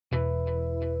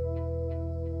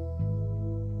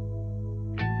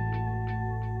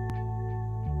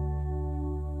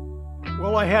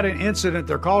Well, I had an incident.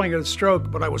 They're calling it a stroke,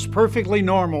 but I was perfectly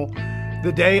normal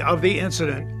the day of the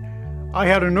incident. I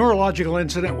had a neurological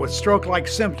incident with stroke-like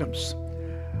symptoms.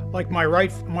 Like my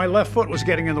left foot was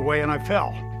getting in the way and I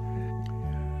fell.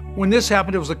 When this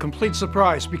happened, it was a complete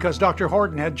surprise because Dr.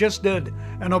 Horton had just did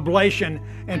an ablation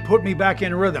and put me back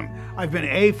in rhythm. I've been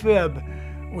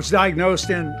AFib, was diagnosed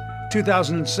in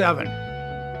 2007.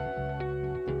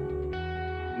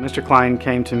 Mr. Klein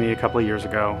came to me a couple of years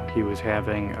ago. He was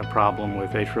having a problem with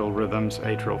atrial rhythms,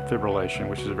 atrial fibrillation,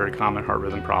 which is a very common heart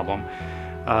rhythm problem.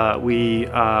 We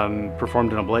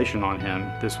performed an ablation on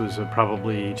him. This was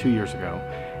probably 2 years ago.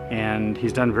 And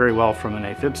he's done very well from an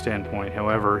AFib standpoint.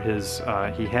 However,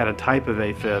 he had a type of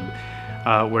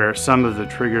AFib where some of the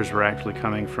triggers were actually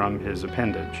coming from his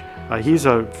appendage. He's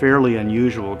a fairly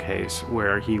unusual case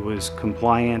where he was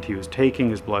compliant, he was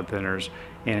taking his blood thinners,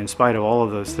 and in spite of all of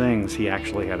those things, he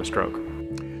actually had a stroke.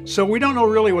 So we don't know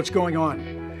really what's going on.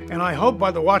 And I hope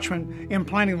by the WATCHMAN,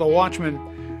 implanting the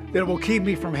WATCHMAN, that it will keep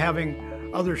me from having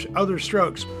other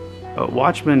strokes.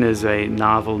 WATCHMAN is a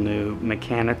novel new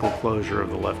mechanical closure of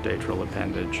the left atrial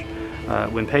appendage.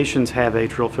 When patients have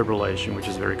atrial fibrillation, which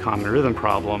is a very common rhythm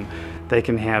problem, they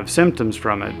can have symptoms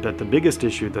from it, but the biggest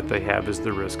issue that they have is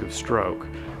the risk of stroke.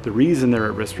 The reason they're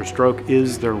at risk for stroke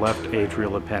is their left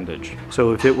atrial appendage.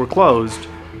 So if it were closed,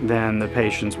 then the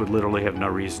patients would literally have no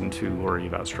reason to worry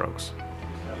about strokes.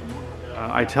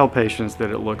 I tell patients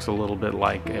that it looks a little bit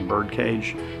like a bird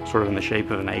cage, sort of in the shape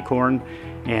of an acorn,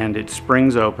 and it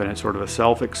springs open. It's sort of a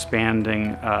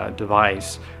self-expanding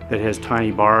device that has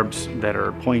tiny barbs that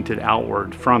are pointed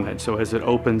outward from it. So as it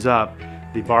opens up,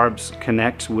 the barbs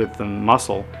connect with the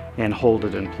muscle and hold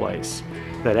it in place.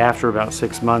 That after about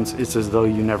 6 months, it's as though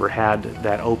you never had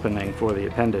that opening for the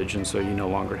appendage, and so you no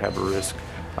longer have a risk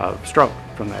of stroke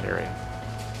from that area.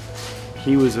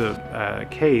 He was a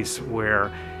case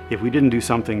where if we didn't do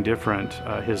something different,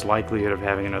 his likelihood of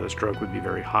having another stroke would be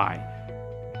very high.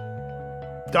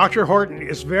 Dr. Horton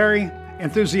is very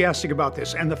enthusiastic about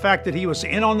this, and the fact that he was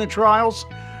in on the trials,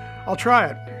 I'll try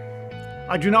it.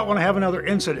 I do not want to have another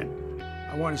incident.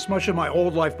 I want as much of my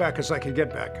old life back as I can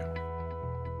get back.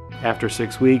 After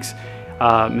 6 weeks,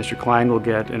 Mr. Klein will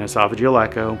get an esophageal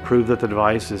echo, prove that the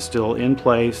device is still in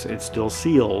place, it's still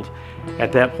sealed.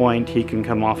 At that point, he can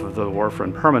come off of the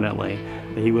warfarin permanently.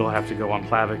 He will have to go on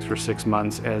Plavix for 6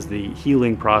 months as the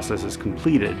healing process is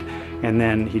completed, and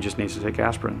then he just needs to take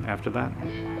aspirin. After that,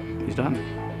 he's done.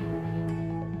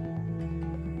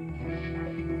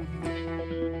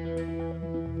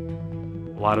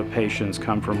 A lot of patients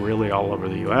come from really all over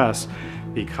the U.S.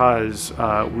 because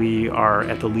we are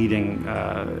at the leading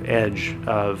edge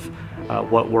of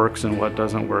what works and what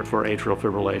doesn't work for atrial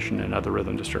fibrillation and other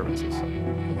rhythm disturbances.